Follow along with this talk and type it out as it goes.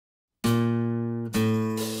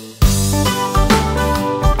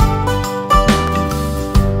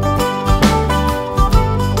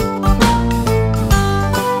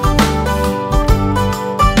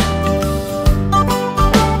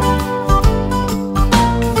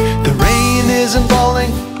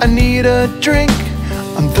I need a drink,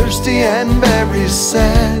 I'm thirsty and very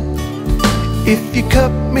sad. If you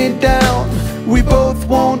cut me down, we both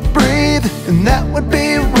won't breathe, and that would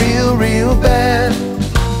be real, real bad.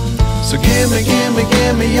 So gimme, gimme,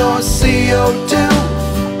 gimme your CO2.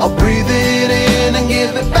 I'll breathe it in and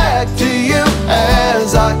give it back to you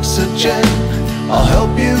as oxygen. I'll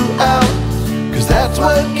help you out, 'cause that's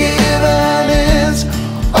what giving is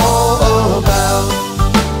all about.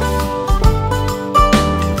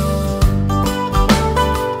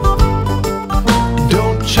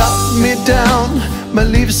 Don't chop me down, my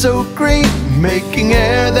leaves so green, making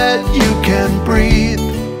air that you can breathe.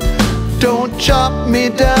 Don't chop me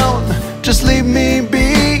down, just leave me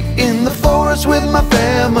be in the forest with my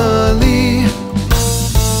family.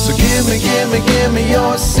 So gimme, gimme, gimme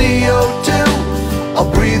your CO2.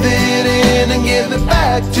 I'll breathe it in and give it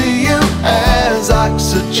back to you as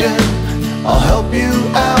oxygen. I'll help you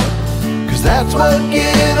out, 'cause that's what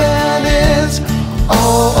giving is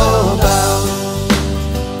all about.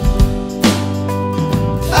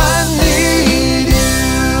 I need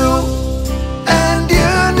you, and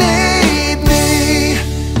you need me.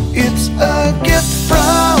 It's a gift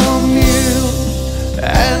from you,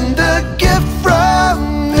 and a gift from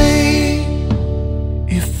me.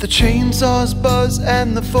 If the chainsaws buzz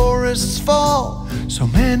and the forests fall, so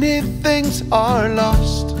many things are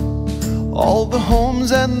lost. All the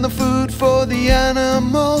homes and the food for the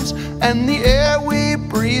animals, and the air we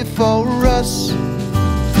breathe for us.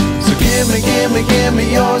 So gimme, gimme, gimme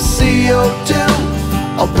your CO2.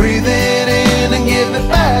 I'll breathe it in and give it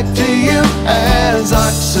back to you as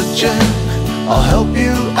oxygen. I'll help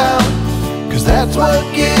you out, 'cause that's what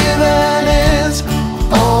giving is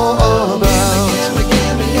all about. Gimme,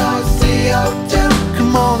 gimme your CO2.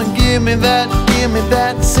 Come on and give me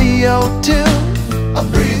that CO2. I'll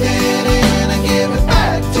breathe it in and give it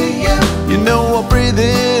back to you. You know I'll breathe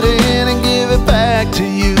it in and give it back to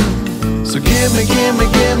you. So gimme, gimme,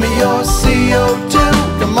 gimme your CO2.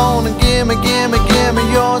 Come on and gimme, gimme, gimme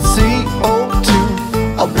your CO2.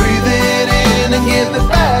 I'll breathe it in and give it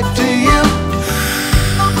back to you,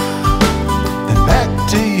 then back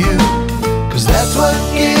to you. 'Cause that's what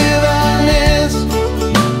giving is.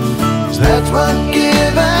 'Cause that's what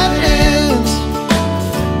giving is.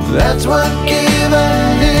 That's what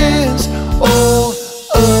giving is. Oh.